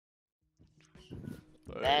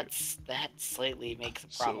That slightly makes a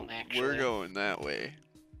problem, so actually. we're going that way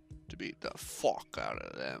to beat the fuck out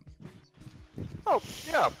of them. Oh,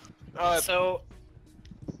 yeah. So,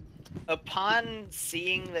 upon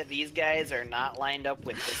seeing that these guys are not lined up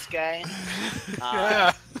with this guy,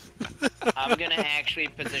 Yeah. I'm gonna actually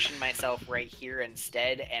position myself right here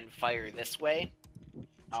instead and fire this way.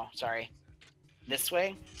 Oh, sorry. This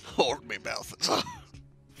way. Hold me, Balthassar.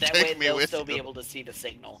 That Take way me they'll with still be you. able to see the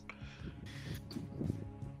signal.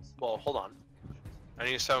 Well, hold on. I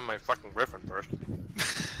need to summon my fucking griffin first.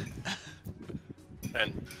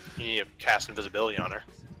 And you need to cast invisibility on her.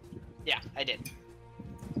 Yeah, I did.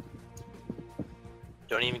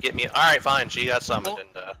 Don't even get me. Alright, fine. She got summoned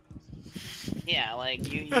Well- and, Yeah,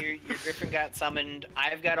 like, your griffin got summoned.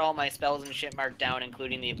 I've got all my spells and shit marked down,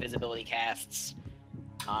 including the invisibility casts.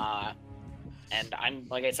 And I'm,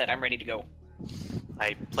 like I said, I'm ready to go.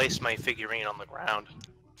 I place my figurine on the ground.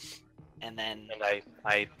 And then... And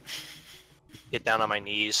I get down on my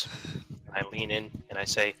knees. And I lean in and I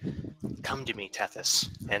say, "Come to me, Tethys."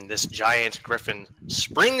 And this giant griffin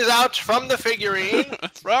springs out from the figurine.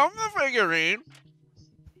 From the figurine.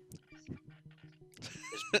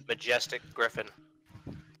 This majestic griffin.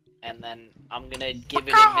 And then I'm gonna give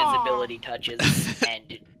it invisibility touches,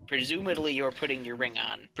 and presumably you're putting your ring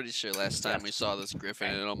on. Pretty sure last time we saw this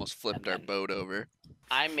griffin, it almost flipped our boat over.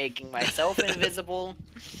 I'm making myself invisible,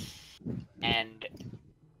 and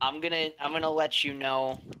I'm gonna let you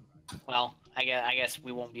know. Well, I guess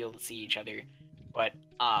we won't be able to see each other, but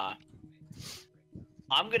I'm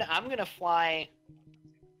gonna fly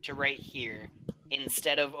to right here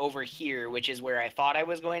instead of over here, which is where I thought I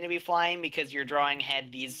was going to be flying, because your drawing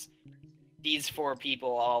had these four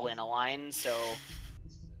people all in a line. So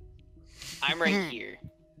I'm right here.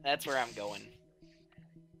 That's where I'm going.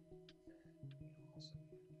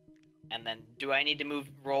 And then, do I need to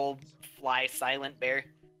roll fly silent, bear?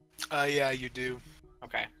 Yeah, you do.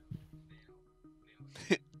 Okay.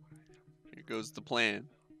 Here goes the plan.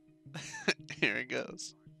 Here it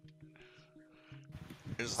goes.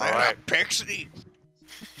 Is that Alright. a pixie?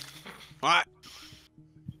 What?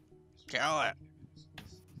 Kill it.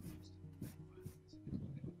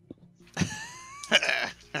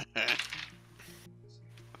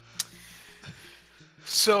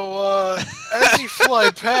 So, as you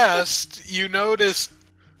fly past, you notice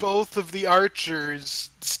both of the archers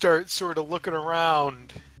start sort of looking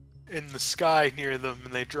around in the sky near them,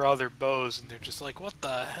 and they draw their bows, and they're just like, what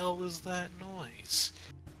the hell is that noise?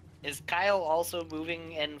 Is Kyle also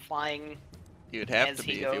moving and flying? You'd have As to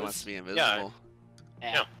he be if he goes? wants to be invisible.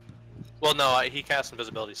 Yeah. Well, no, he casts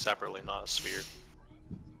invisibility separately, not a sphere.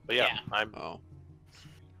 But yeah, Yeah. I'm. Oh.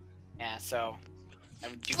 Yeah, so...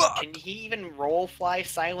 Fuck! Can he even roll fly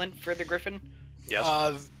silent for the griffin?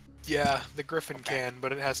 Yes. Yeah, the griffin Okay. can,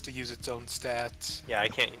 but it has to use its own stats. Yeah, I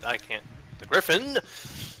can't. The griffin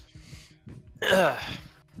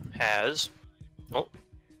has. Oh,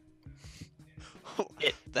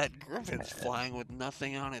 That griffin's flying with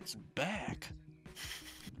nothing on its back.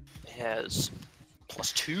 has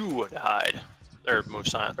 +2 to hide, or move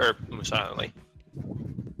silently.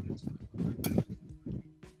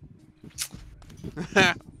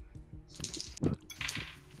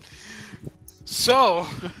 So,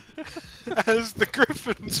 as the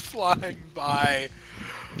griffin's flying by,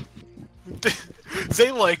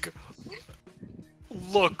 they like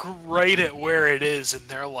look right at where it is, and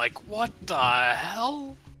they're like, "What the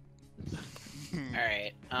hell?"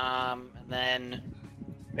 Alright, then...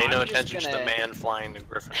 Pay no I'm just attention to the gonna- man flying the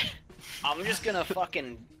griffin. I'm just gonna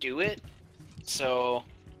fucking do it. So,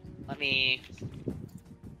 let me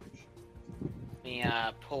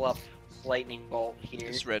pull up lightning bolt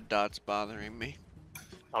here. This red dot's bothering me.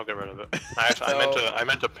 I'll get rid of it. I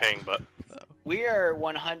meant to ping, but We are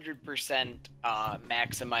 100%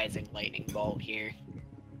 maximizing lightning bolt here,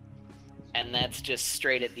 and that's just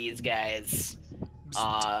straight at these guys.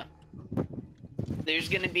 There's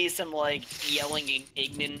gonna be some like yelling in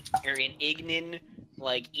Ignin,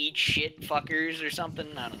 like eat shit fuckers or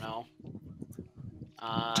something. I don't know.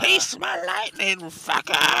 Taste my lightning,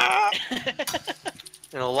 fucker!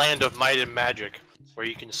 in a land of might and magic, where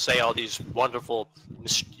you can say all these wonderful,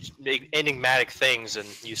 enigmatic things, and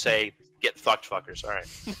you say, "Get fucked, fuckers." All right,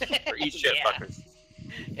 or eat shit, Yeah. fuckers.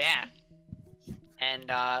 Yeah. And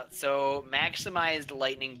so maximized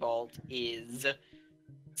lightning bolt is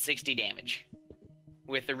 60 damage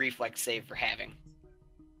with the reflex save for having.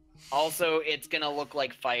 Also, it's gonna look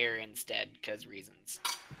like fire instead, because reasons.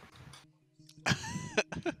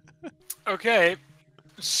 Okay,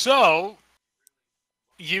 so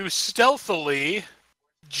you stealthily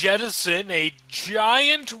jettison a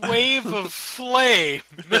giant wave of flame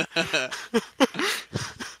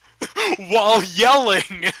while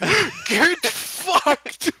yelling, "Get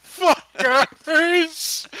fucked,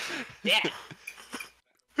 fuckers!" Yeah.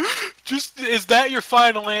 Just, is that your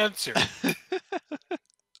final answer?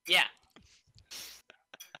 Yeah.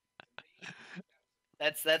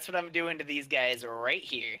 That's what I'm doing to these guys right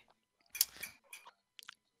here.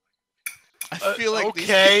 I feel like these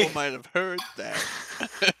okay. people might have heard that.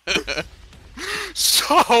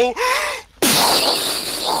 So,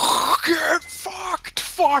 get fucked,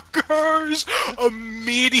 fuckers!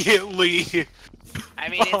 Immediately. I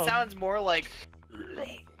mean, it sounds more like...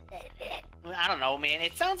 I don't know, man.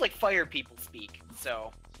 It sounds like fire people speak,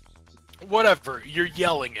 so... Whatever, you're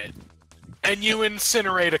yelling it. And you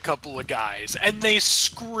incinerate a couple of guys, and they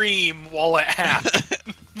scream while it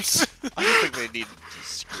happens. I don't think they need to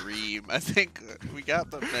scream. I think we got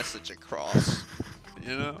the message across.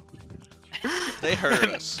 You know? They heard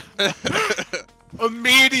us.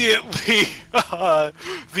 Immediately,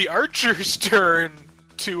 the archers turn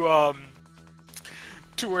to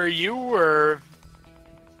where you were,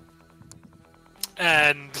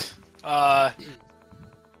 and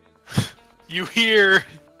you hear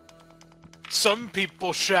some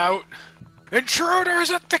people shout, "Intruders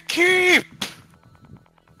at the keep!"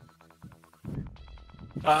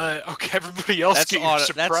 Okay, everybody else That's get your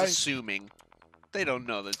surprise. That's assuming. They don't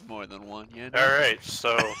know there's more than one yet. Alright,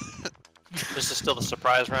 so this is still the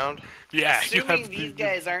surprise round? Yeah, you Assuming have these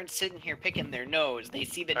guys aren't sitting here picking their nose, they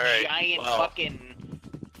see the Alright, giant well. fucking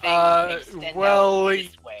thing extend well, out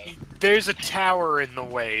this way. there's a tower in the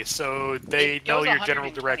way, so they It know goes your general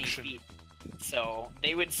 120 direction. feet, so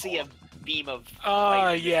they would see a beam of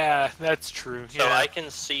light. Yeah, that's true. So Yeah. I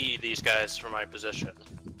can see these guys from my position.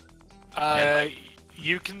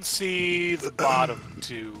 You can see the bottom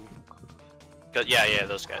too. Yeah,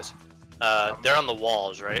 those guys. They're on the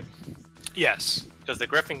walls, right? Yes. Because the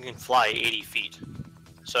griffin can fly 80 feet.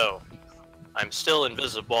 So, I'm still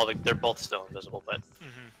invisible. Well, they're both still invisible, but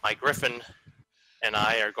my griffin and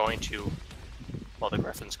I are going to... Well, the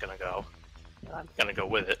griffin's gonna go. I'm gonna go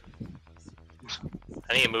with it.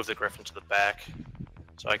 I need to move the griffin to the back,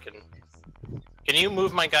 so I can... Can you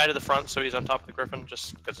move my guy to the front so he's on top of the griffin?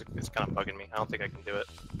 Just because it's kind of bugging me. I don't think I can do it.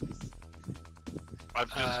 I'm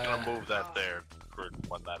just gonna move that there for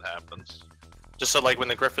when that happens. Just so, like, when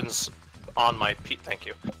the griffin's on my thank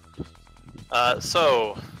you.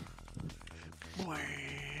 So...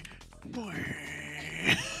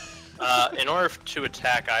 in order to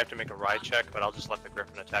attack, I have to make a ride check, but I'll just let the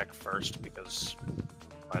griffin attack first, because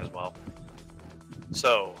might as well.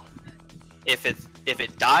 So, if it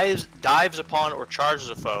dives upon or charges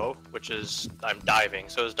a foe, which is, I'm diving,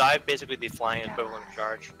 so is dive basically the flying equivalent of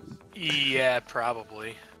charge? Yeah,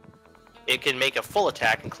 probably. It can make a full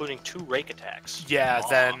attack, including 2 rake attacks. Yeah,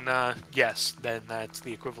 then, yes, then that's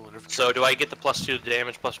the equivalent of... So do I get the +2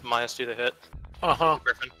 damage plus -2 to hit? Uh-huh.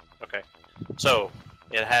 Griffin? Okay. So,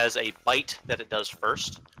 it has a bite that it does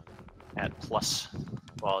first, at plus...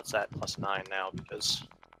 Well, it's at +9 now, because...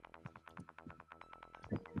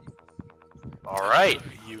 Alright!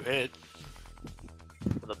 You hit.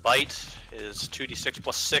 The bite is 2d6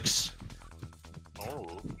 + 6.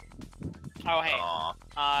 Oh. Oh hey,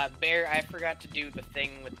 Aw. Bear, I forgot to do the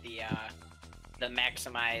thing with the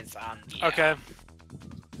maximize on the. Okay.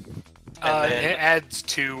 And then- It adds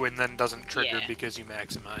 2 and then doesn't trigger Yeah. because you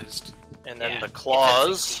maximized. And then Yeah, the it's at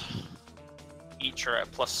claws, 16. each are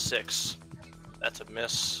at +6. That's a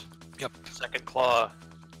miss. Yep. Second claw,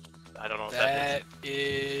 I don't know if that That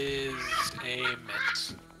is a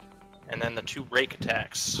miss. And then the 2 rake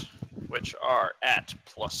attacks, which are at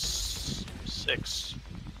 +6.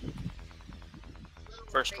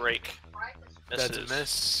 First rake misses. That's a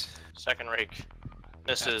miss. Second rake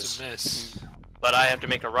misses. That's a miss. But I have to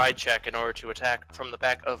make a ride check in order to attack from the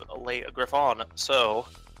back of a griffon. So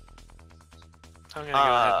I'm gonna go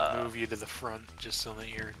ahead and move you to the front just so that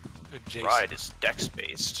you're adjacent. ride is dex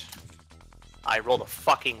based. I rolled a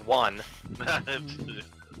fucking 1.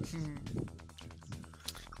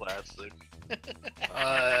 Classic.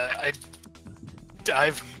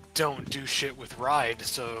 I don't do shit with ride,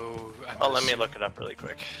 so... Well, let me look it up really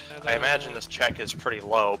quick. I imagine this check is pretty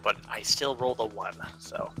low, but I still rolled a 1,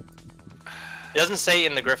 so... It doesn't say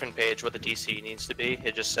in the Griffin page what the DC needs to be,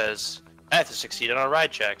 it just says, I have to succeed on a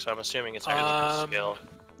ride check, so I'm assuming it's higher than skill.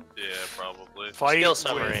 Yeah, probably. Fight Skill with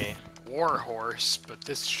summary. Warhorse, but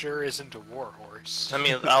this sure isn't a warhorse.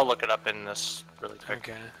 I'll look it up in this really quick.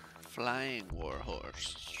 Okay. Flying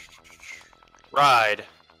warhorse. Ride.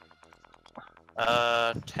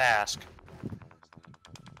 Task.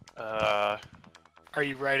 Are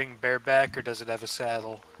you riding bareback or does it have a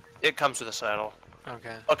saddle? It comes with a saddle.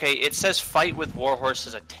 Okay. Okay, it says fight with warhorse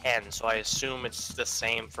is a 10, so I assume it's the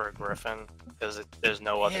same for a griffin, because there's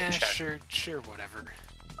no other Yeah, check. sure, whatever.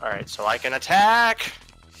 Alright, so I can attack!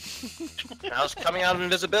 Now it's coming out of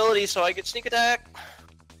invisibility, so I get sneak attack!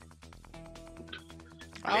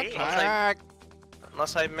 Attack!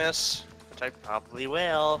 Unless I miss, which I probably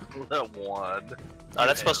will. The one. Oh,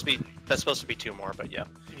 that's supposed to be 2 more, but yeah.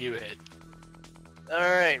 You hit.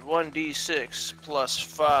 Alright, 1d6 plus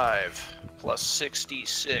 5 plus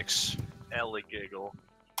 66. Ellie giggle.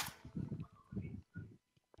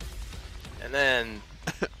 And then,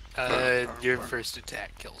 Your first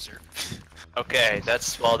attack kills her. okay,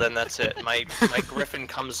 that's it. My griffin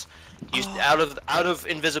comes used out of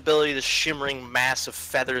invisibility, this shimmering mass of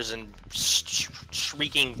feathers and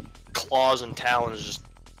shrieking claws and talons just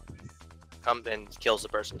comes and kills the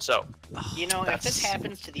person. So, You know, if this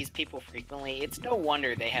happens to these people frequently, it's no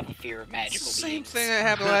wonder they have a fear of magical Same beings. thing that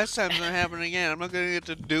happened last time is gonna happen again. I'm not gonna get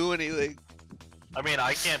to do anything. I mean,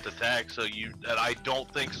 I can't attack, so and I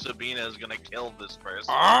don't think Sabina is gonna kill this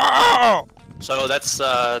person. Oh! so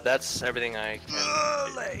that's everything I can.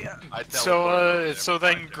 Leia. I tell So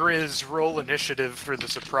then Grizz, roll initiative for the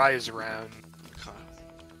surprise round.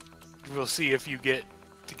 We'll see if you get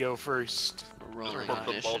to go first. Rolling Put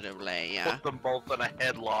the initiative, Leia. put them both in a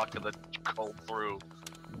headlock and then go through.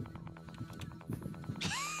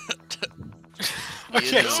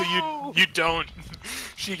 Okay, know. so you don't.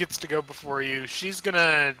 She gets to go before you. She's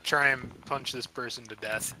gonna try and punch this person to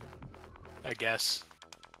death, I guess.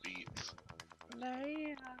 Beats.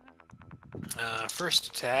 First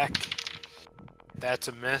attack, that's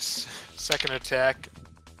a miss. Second attack,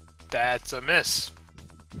 that's a miss.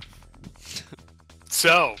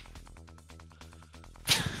 So,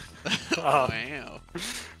 Wow.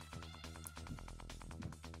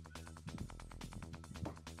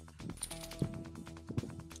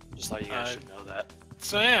 Just thought you guys should know that.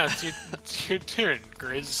 so yeah, it's your turn,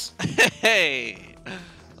 Grizz. Hey,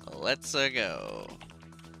 let's go.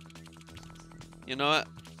 You know what?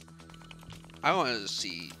 I want to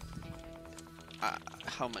see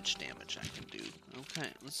how much damage I can do. Okay,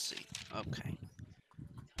 let's see. Okay,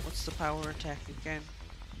 what's the power attack again?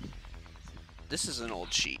 This is an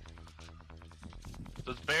old sheet.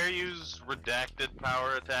 Does Bear use redacted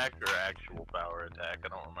power attack or actual power attack? I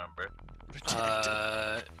don't remember.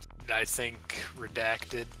 I think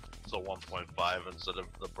redacted. So 1.5 instead of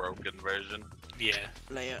the broken version. Yeah.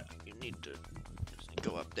 Leia, you need to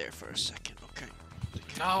go up there for a second, okay?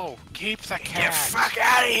 No, keep the cat. Get fuck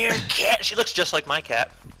out of here, cat! She looks just like my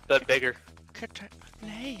cat, but bigger.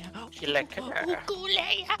 Leia. She like her.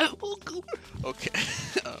 Okay.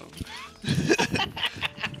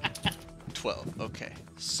 12. Okay.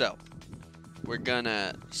 So, we're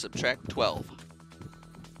gonna subtract 12.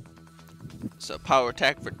 So, power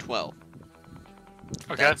attack for 12.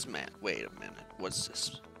 Okay. That's Matt. Wait a minute. What's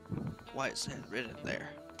this? Why is that written there?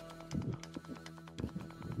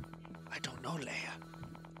 I don't know, Leia.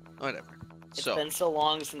 Whatever. It's So, been so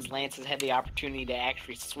long since Lance has had the opportunity to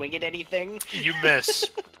actually swing at anything. You miss.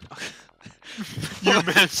 You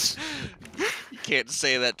miss. you can't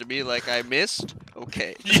say that to me like I missed.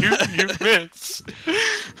 Okay. You miss.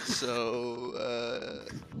 So,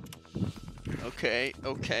 okay,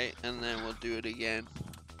 and then we'll do it again.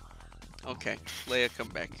 Okay, Leia, come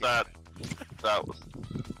back here. That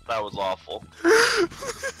was awful.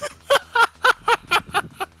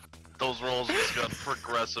 Those rolls just got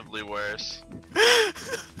progressively worse.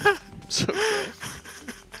 It's okay.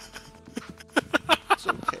 It's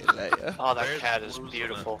okay, Leia. Oh, that Bear's cat is losing it.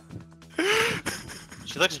 beautiful.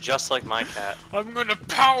 She looks just like my cat. I'm gonna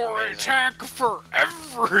power Amazing. attack for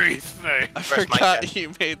everything. I Where's my forgot cat?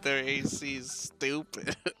 you made their AC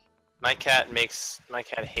stupid. My cat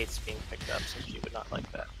hates being picked up, so she would not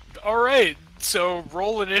like that. Alright, so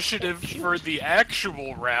roll initiative for the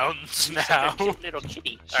actual rounds She's now. like a cute little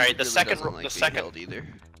kitty. She All right, the really second doesn't like being held either.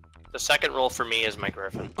 the second roll for me is my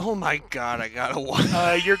griffin. Oh my god, I got a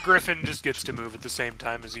 1. Your griffin just gets to move at the same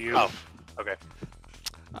time as you. Oh, okay.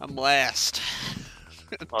 I'm last.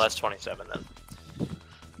 Well, that's 27 then.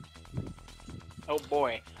 Oh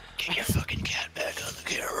boy. Get your fucking cat back on the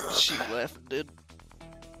camera. She left, dude.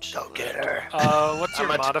 Don't get her. What's your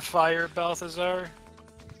I'm a t- modifier, Balthassar?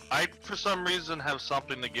 I, for some reason, have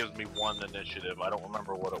something that gives me 1 initiative. I don't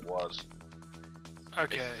remember what it was.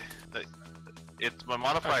 Okay. It's my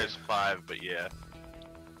modifier is 5, but yeah.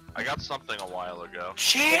 I got something a while ago.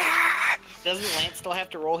 Shit! Doesn't Lance still have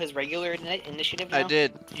to roll his regular initiative now? I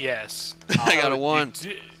did. Yes. I got a 1.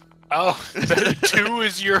 Oh, 2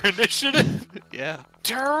 is your initiative? Yeah.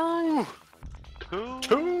 2! 2?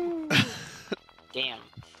 2! Damn.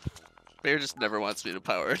 Bear just never wants me to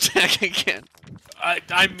power attack again.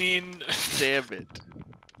 I mean, Damn it.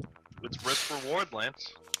 It's risk reward,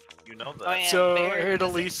 Lance. You know that. Oh yeah, So, Bear,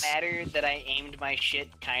 does it Haer'Dalis- matter that I aimed my shit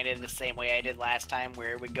kind of the same way I did last time,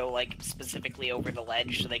 where it would go like specifically over the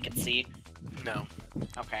ledge so they could see? no.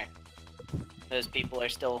 Okay. Those people are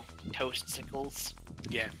still toast sickles.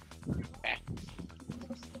 Yeah. Okay.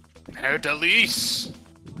 Haer'Dalis!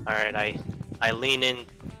 Alright, I lean in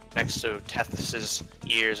next to Tethys's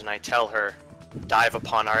ears and I tell her, dive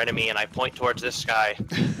upon our enemy, and I point towards this guy.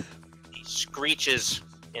 He screeches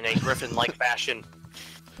in a griffin-like fashion.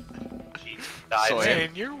 She dives Sawyer. in. Man,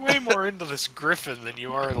 you're way more into this griffin than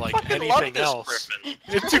you are, like, Fucking love anything this else. griffin.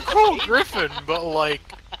 It's a cool griffin, but, like,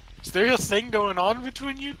 is there a thing going on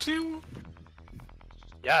between you two?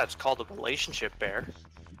 Yeah, it's called a relationship, Bear.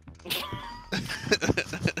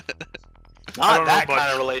 I Not don't that know kind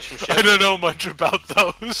much. of relationship. I don't know much about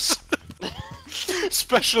those.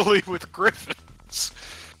 Especially with griffins.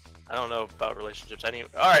 I don't know about relationships.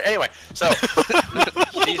 Alright, anyway, so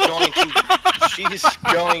she's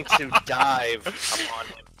going to dive upon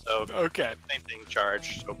him. So Okay. same thing,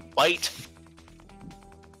 charge. So bite.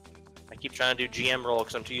 I keep trying to do GM roll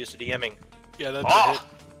because I'm too used to DMing. Yeah, that's a hit.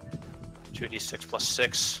 2d6 plus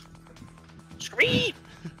 6. Scream!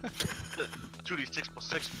 2d6 plus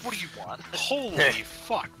 6. What do you want? Holy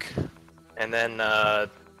fuck. And then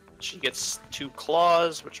she gets 2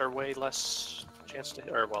 claws, which are way less chance to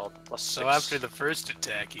hit, or well, plus 6. So after the first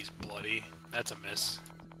attack, he's bloody. That's a miss.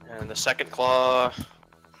 And the second claw,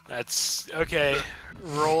 That's... okay.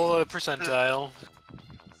 Roll a percentile.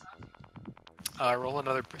 Roll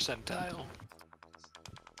another percentile.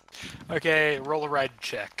 Okay, roll a ride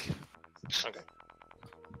check. okay.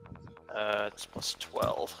 It's plus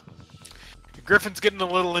 12. The Griffin's getting a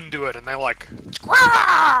little into it, and they're like,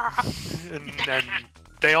 "Squawk!" and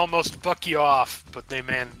they almost buck you off, but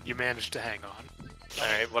you manage to hang on.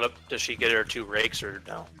 Alright, what up? Does she get her 2 rakes or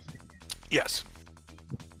no? Yes,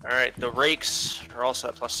 Alright, the rakes are also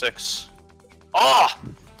at plus 6. Oh!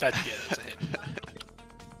 that's a hit.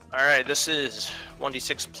 Alright, this is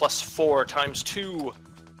 1d6 plus 4 times 2.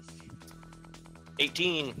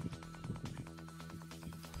 18.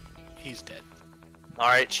 He's dead.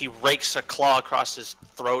 Alright, she rakes a claw across his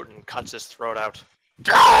throat and cuts his throat out.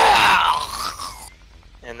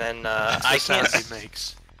 And then That's I the sound can't. he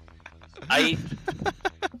makes.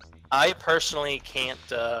 I personally can't.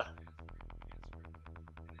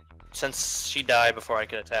 Since she died before I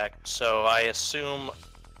could attack, so I assume.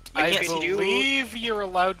 I can't do- believe you're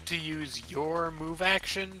allowed to use your move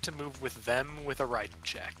action to move with them with a ride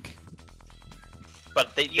check.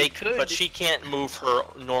 But You could. But she can't move her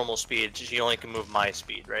normal speed. She only can move my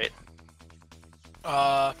speed, right?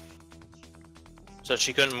 So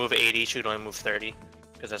she couldn't move 80. She could only move 30,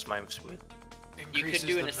 because that's my speed. You could increases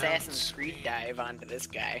do an the Assassin's mount Creed speed. dive onto this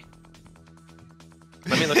guy.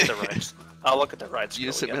 Let me look at the rides. I'll look at the rides.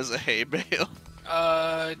 Use him as a hay bale.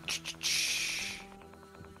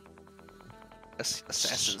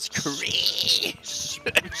 Assassin's Creed.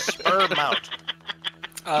 Spur mount.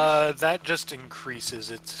 That just increases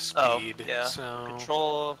its Oh, speed. yeah. So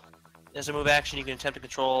Control. As a move action, you can attempt to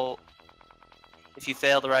control. If you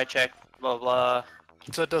fail the ride check, blah blah.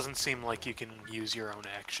 So it doesn't seem like you can use your own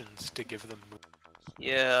actions to give them.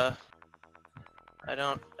 Yeah. I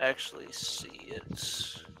don't actually see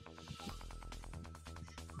it.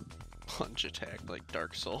 Punch attack like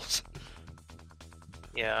Dark Souls.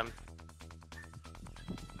 Yeah, I'm.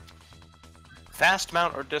 Fast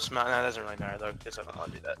mount or dismount? No, that doesn't really matter though, because I don't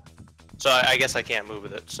want to do that. So I guess I can't move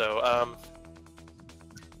with it. So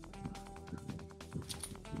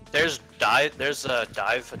there's a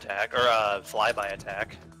dive attack or a flyby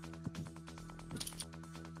attack,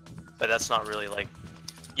 but that's not really like.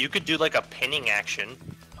 You could do like a pinning action.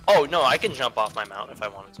 Oh no, I can jump off my mount if I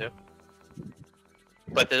wanted to.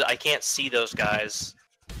 But I can't see those guys.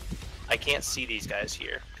 I can't see these guys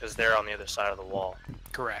here because they're on the other side of the wall.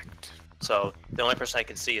 Correct. So the only person I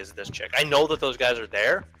can see is this chick. I know that those guys are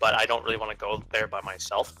there, but I don't really want to go there by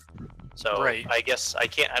myself. So Right. I guess I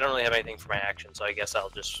can't. I don't really have anything for my action, so I guess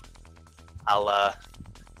I'll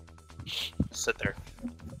sit there.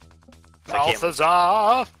 I can't-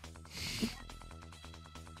 Balthassar!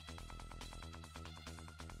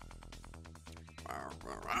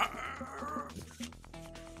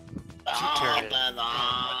 Turn it.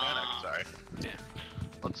 Sorry. Yeah.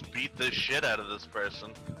 Let's beat the shit out of this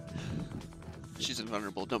person. She's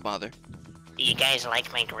invulnerable, don't bother. You guys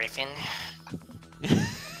like my griffin?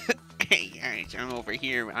 Hey guys, I'm over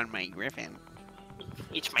here on my griffin.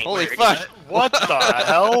 It's my Holy bird. fuck! What the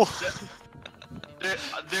hell?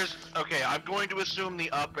 Okay, I'm going to assume the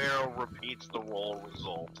up arrow repeats the roll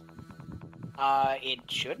result. It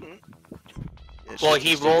shouldn't. It Well, should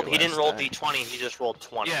he just do your didn't last roll die. d20, he just rolled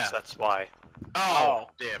 20, Yeah. so that's why. Oh,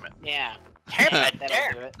 damn it. Yeah. Damn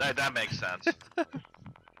That'll do it. That makes sense.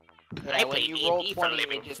 Yeah, when you roll 20,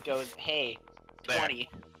 it just goes, hey, There. 20.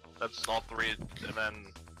 That's all three, and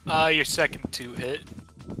then Your second 2 hit.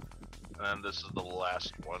 this is the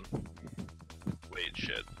last one. Wait,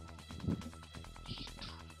 shit.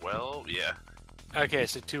 12? Yeah. Okay,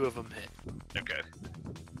 so 2 of them hit. Okay.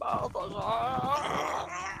 Balthassar!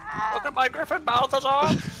 Look at my griffin,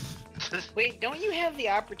 Balthassar! Wait, don't you have the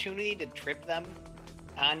opportunity to trip them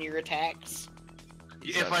on your attacks?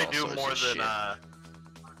 If I do more than,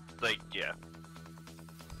 yeah.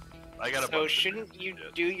 I got a So bunch of shouldn't you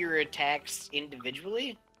shit. do your attacks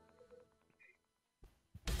individually?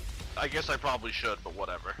 I guess I probably should, but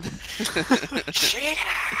whatever.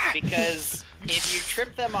 Because if you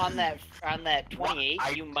trip them on that 28,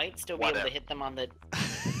 you might still be able whatever. to hit them on the.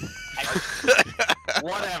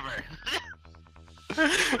 Whatever.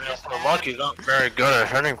 The monkey's not very good at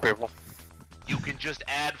hitting people. You can just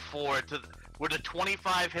add 4 to... Would a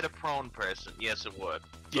 25 hit a prone person? Yes, it would.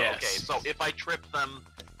 So, Yes. Okay, so if I trip them,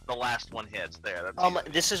 the last one hits. There. That's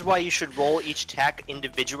This is why you should roll each attack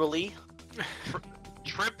individually.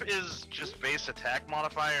 Trip is just base attack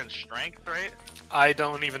modifier and strength, right? I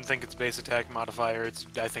don't even think it's base attack modifier.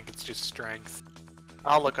 I think it's just strength.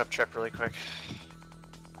 I'll look up trip really quick.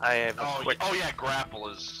 I have a Oh, quick... yeah, grapple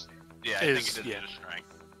is... Yeah, I think it is just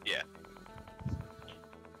strength. Yeah.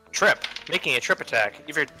 Trip. Making a trip attack.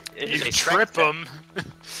 If you're, it is You a trip strength them.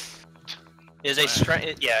 Is a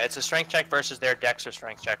strength. Yeah, it's a strength check versus their dex or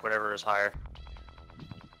strength check, whatever is higher.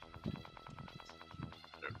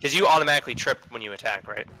 Because you automatically trip when you attack,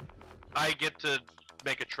 right? I get to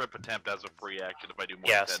make a trip attempt as a free action if I do more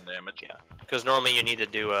Yes. than 10 damage. Yeah. Because normally you need to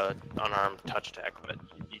do a unarmed touch attack, but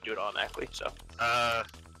you do it automatically. So.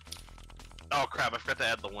 Oh crap! I forgot to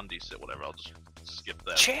add the 1d6. Whatever. I'll just skip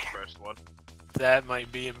that Cheater. first one. That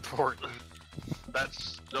might be important.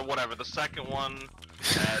 That's whatever. The second one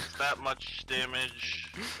adds that much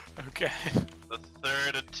damage. Okay. The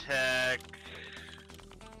third attack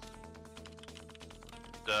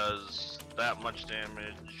does that much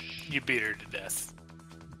damage. You beat her to death.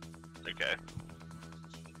 Okay.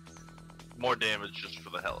 More damage just for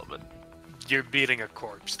the hell of it. You're beating a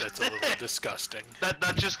corpse. That's a little disgusting.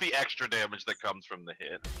 That's just the extra damage that comes from the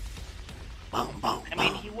hit. I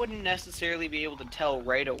mean, he wouldn't necessarily be able to tell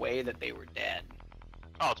right away that they were dead.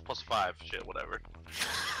 Oh, it's +5. Shit, whatever.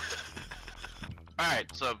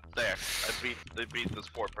 Alright, so there. They beat this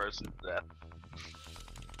poor person to death.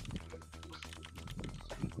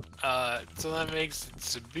 So that makes it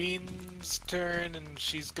Sabine's turn, and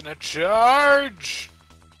she's gonna charge!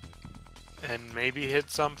 And maybe hit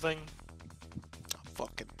something. I'm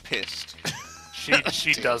fucking pissed. She Damn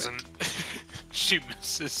it. doesn't. She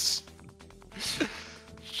misses.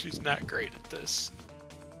 She's not great at this.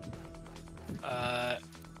 That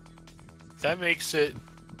makes it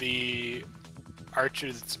the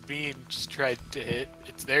archer that's being just tried to hit.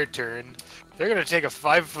 It's their turn. They're gonna take a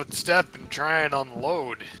 5-foot step and try and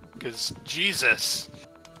unload. Cause Jesus.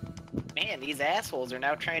 Man, these assholes are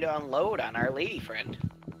now trying to unload on our lady friend.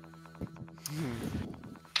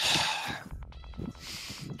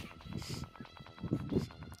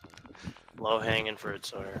 Low hanging fruit,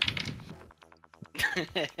 Sawyer.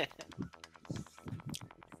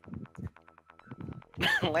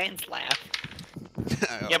 Lance laugh.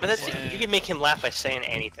 Yeah, but that's Yeah. you can make him laugh by saying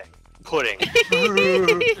anything. Pudding.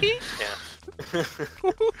 Yeah.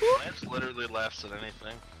 Lance literally laughs at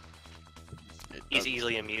anything. He's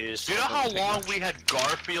easily amused. Do you know how long we had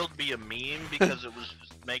Garfield be a meme because it was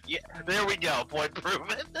just yeah, there we go, point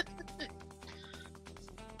proven.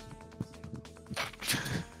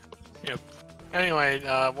 Anyway,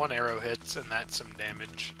 1 arrow hits, and that's some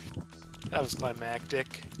damage. That was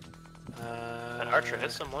climactic. An archer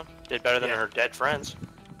hit someone. Did better than yeah. her dead friends.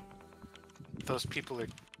 Those people are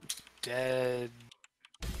dead.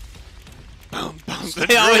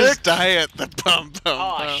 They always die at the bum bum.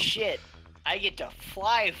 Oh shit! I get to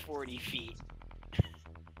fly 40 feet.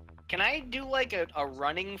 Can I do like a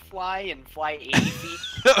running fly and fly 80 feet?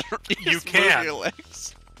 You Just can. move your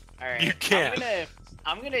legs. All right. You can.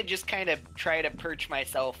 I'm gonna just kind of try to perch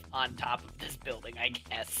myself on top of this building, I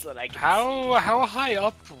guess, so that I can. How high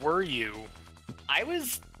up were you? I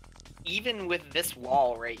was even with this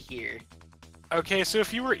wall right here. Okay, so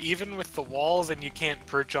if you were even with the walls, then you can't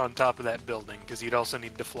perch on top of that building, because you'd also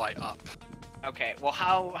need to fly up. Okay. Well,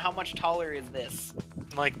 how much taller is this?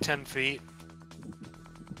 Like 10 feet.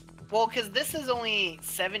 Well, because this is only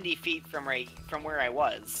 70 feet from where I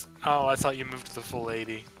was. Oh, I thought you moved to the full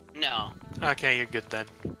 80. No. Okay, you're good then.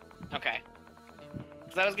 Okay.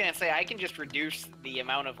 Because I was gonna say I can just reduce the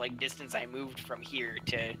amount of like distance I moved from here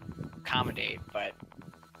to accommodate, but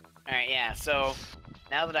all right, yeah. So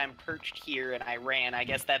now that I'm perched here and I ran, I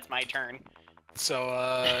guess that's my turn.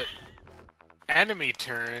 So, enemy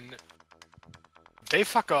turn. They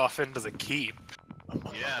fuck off into the keep.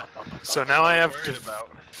 Yeah. So now I have to Worried about.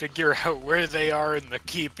 figure out where they are in the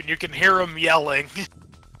keep, and you can hear them yelling.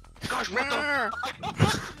 Gosh, what the?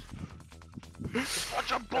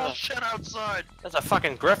 Bunch of bullshit outside. There's a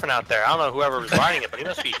fucking griffin out there. I don't know whoever was riding it, but he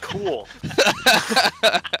must be cool.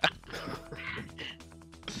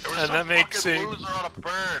 And that makes it loser on a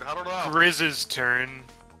bird. I don't know. Grizz's turn.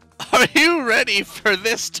 Are you ready for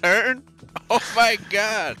this turn? Oh my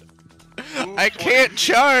god. I can't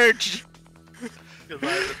charge. Because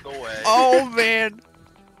I was in the way. Oh man.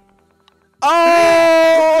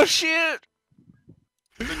 Oh shit.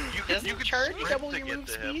 Doesn't you can charge sprint double to your get move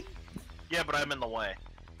to him. speed? Yeah, but I'm in the way.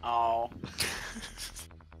 Oh.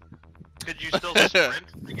 Could you still sprint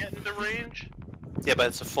to get into range? Yeah, but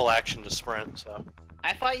it's a full action to sprint, so.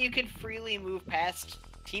 I thought you could freely move past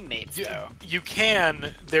teammates, though. You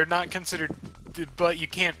can. They're not considered, but you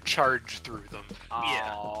can't charge through them.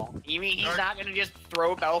 Yeah. Oh. You mean he's not gonna just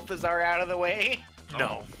throw Balthassar out of the way?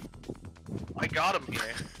 No. I got him here.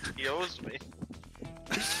 He owes me.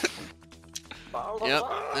 Yep,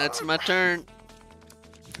 that's my turn.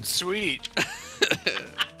 Sweet.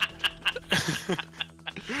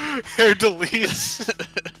 Haer'Dalis.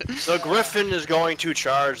 The griffin is going to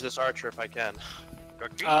charge this archer if I can.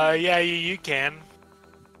 Yeah, you can.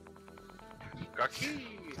 Gaki.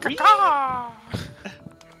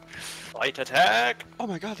 Light attack. Oh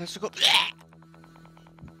my god, that's a good.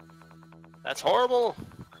 That's horrible.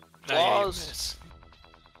 No, yeah, you Claws. miss.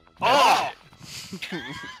 Oh!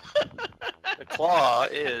 The claw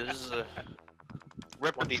is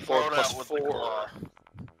Rip the 24 throat plus out with 4. the claw.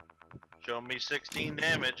 Show me 16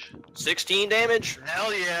 damage. 16 damage.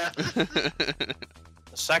 Hell yeah. The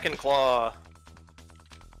second claw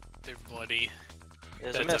They're bloody.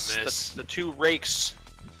 is That's a a miss. miss. The 2 rakes.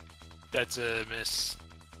 That's a miss.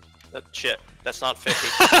 Shit. That's not 50.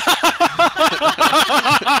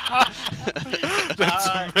 That's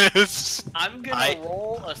a miss. I'm gonna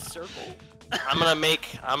roll a circle. I'm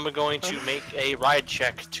going to make a ride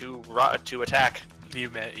check to attack. You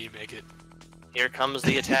make it. Here comes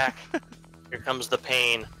the attack. Here comes the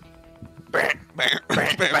pain. You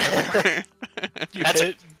That's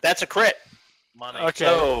hit. That's a crit. Money. Okay.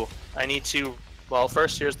 So I need to. Well,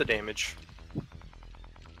 first here's the damage.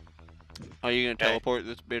 Are you gonna Okay. teleport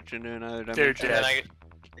this bitch into another They're dimension? And then dead.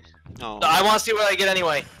 Oh. I want to see what I get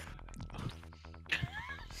anyway.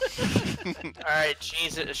 All right,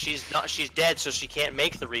 she's dead, so she can't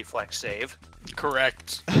make the reflex save.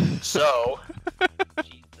 Correct. So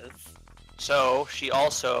Jesus. So she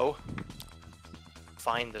also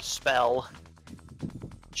find the spell.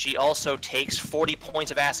 She also takes 40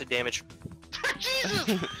 points of acid damage.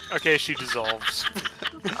 Jesus! Okay, she dissolves.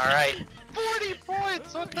 All right. 40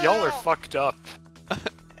 points! What the Y'all hell? are fucked up.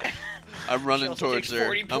 I'm running also towards takes her.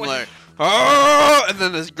 40 I'm points. like, oh! And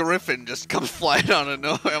then this griffin just comes flying out of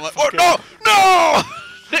nowhere. I'm like, oh no, no!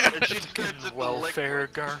 And she turns into Welfare,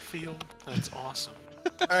 Garfield. That's awesome.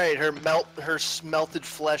 All right. Her smelted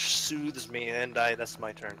flesh soothes me, and that's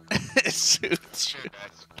my turn. It suits you.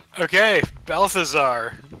 Okay,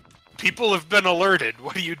 Balthazar. People have been alerted.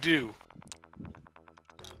 What do you do?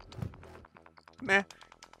 Meh.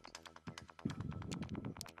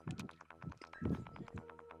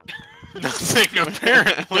 Nothing,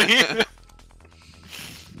 apparently.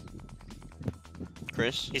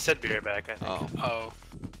 Chris? He said be right back. I think. Oh, Oh.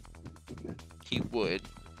 he would.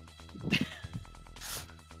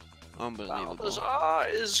 Unbelievable. Balthazar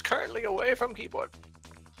is currently away from keyboard.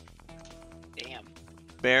 Damn.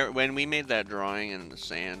 Bear, when we made that drawing in the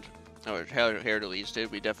sand, or Haer'Dalis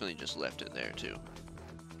did, we definitely just left it there too.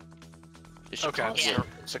 It's Okay. constant-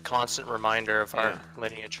 It's a constant reminder of our Yeah.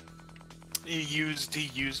 lineage. He used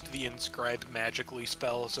the inscribe magically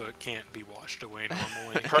spell, so it can't be washed away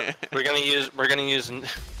normally. We're gonna use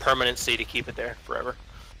permanency to keep it there forever.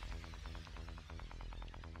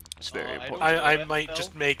 It's very I important. don't- I might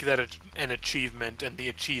just make that an achievement, and the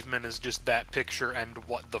achievement is just that picture and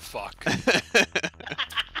what the fuck.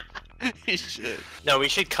 He should. No, we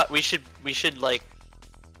should like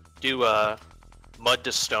do mud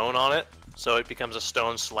to stone on it, so it becomes a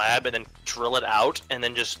stone slab, and then drill it out, and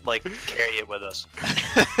then just like carry it with us.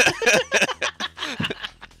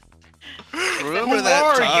 Remember Who that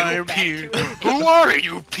are I'm back here. to it. Who are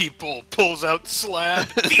you people? Pulls out slab.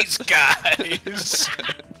 These guys.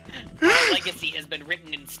 Our legacy has been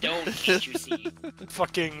written in stone, can't you see?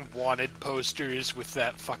 Fucking wanted posters with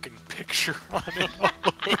that fucking picture on it. all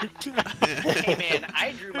over town. Hey man,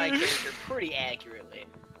 I drew my character pretty accurately.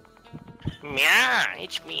 Yeah,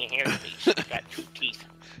 it's me, Haer'Dalis. I got 2 teeth.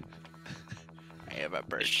 I have a The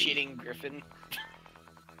bird. shitting griffin.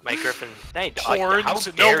 My griffin. Hey, dog, how Horns.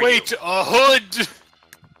 dare No, wait. you? A hood.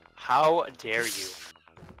 How dare you?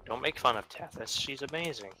 Don't make fun of Tethys. She's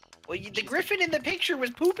amazing. Well, the griffin in the picture was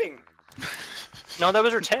pooping. No, that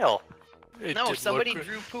was her tail. It No, did somebody look,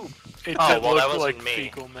 drew poop. It Oh, did well, that look wasn't like me.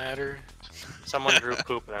 fecal matter. Someone drew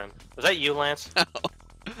poop then. Was that you, Lance?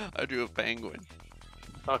 I drew a penguin.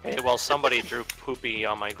 Okay, well, somebody drew poopy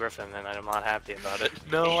on my griffin, and I'm not happy about it.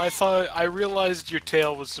 No, I realized your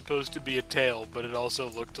tail was supposed to be a tail, but it also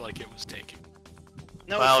looked like it was taking.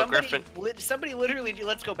 No, Well, somebody, Griffin- somebody literally.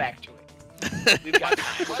 Let's go back to it. We've got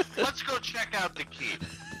time. Let's go check out the keep.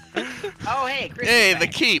 Oh, hey, Chris. Hey, is the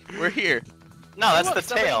back. keep. We're here. No, that's Look, the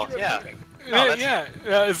somebody tail. drew a Yeah. pooping. No, yeah,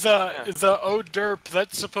 the oh derp.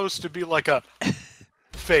 That's supposed to be like a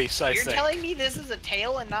face, I You're think. telling me this is a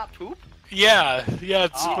tail and not poop? Yeah,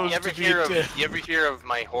 it's Oh, supposed You ever to be hear a of tail. you ever hear of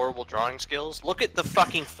my horrible drawing skills? Look at the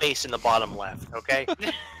fucking face in the bottom left, okay? I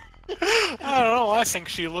don't know. I think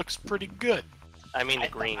she looks pretty good. I mean the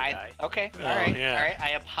green guy. Okay, Oh, alright, yeah. alright. I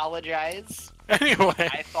apologize. Anyway,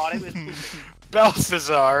 I thought it was pooping.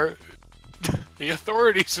 Balthassar, the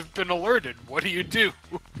authorities have been alerted. What do you do?